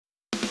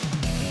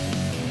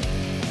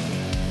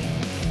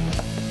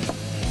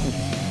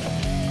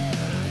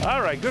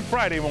All right, good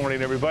Friday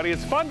morning, everybody.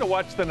 It's fun to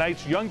watch the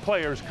Knights' young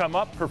players come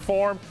up,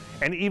 perform,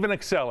 and even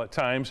excel at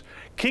times.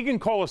 Keegan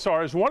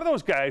Kolesar is one of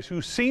those guys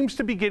who seems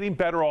to be getting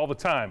better all the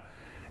time.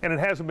 And it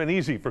hasn't been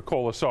easy for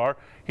Kolesar.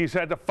 He's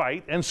had to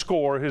fight and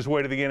score his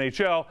way to the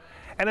NHL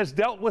and has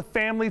dealt with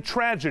family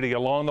tragedy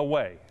along the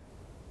way.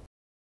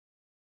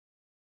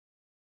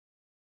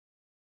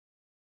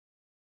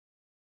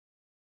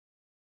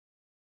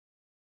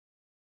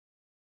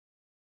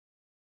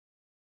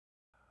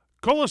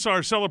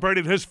 Kolesar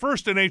celebrated his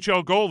first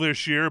NHL goal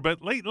this year,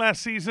 but late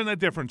last season, a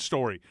different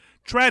story.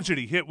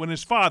 Tragedy hit when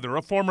his father,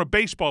 a former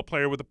baseball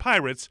player with the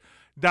Pirates,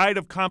 died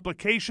of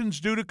complications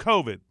due to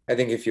COVID. I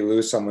think if you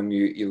lose someone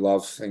you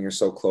love and you're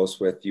so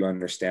close with, you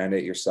understand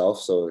it yourself.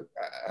 So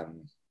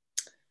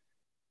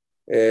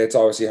it's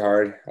obviously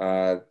hard.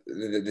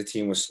 The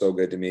team was so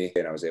good to me,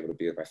 and I was able to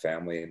be with my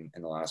family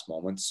in the last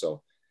moments.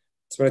 So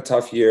it's been a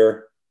tough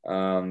year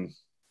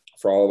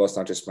for all of us,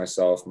 not just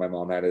myself. My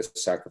mom had to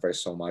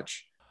sacrifice so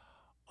much.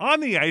 On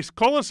the ice,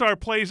 Kolesar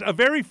plays a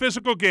very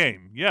physical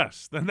game.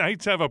 Yes, the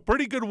Knights have a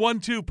pretty good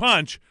 1-2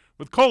 punch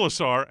with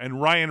Kolesar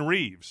and Ryan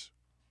Reeves.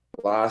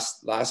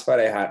 Last fight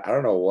I had, I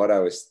don't know what I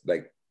was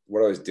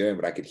doing,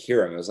 but I could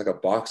hear him. It was like a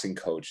boxing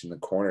coach in the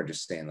corner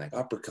just saying like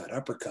uppercut,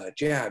 uppercut,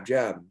 jab,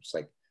 jab. It's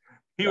like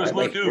he was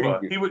Lou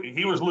Duva.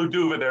 He was Lou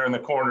Duva there in the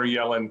corner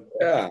yelling.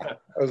 Yeah.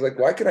 I was like,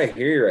 why can I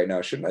hear you right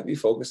now? Shouldn't I be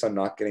focused on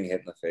not getting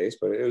hit in the face?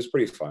 But it was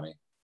pretty funny.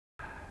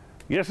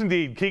 Yes,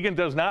 indeed. Keegan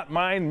does not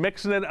mind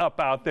mixing it up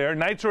out there.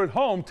 Knights are at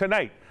home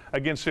tonight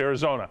against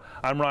Arizona.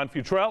 I'm Ron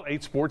Futrell,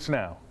 8 Sports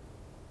Now.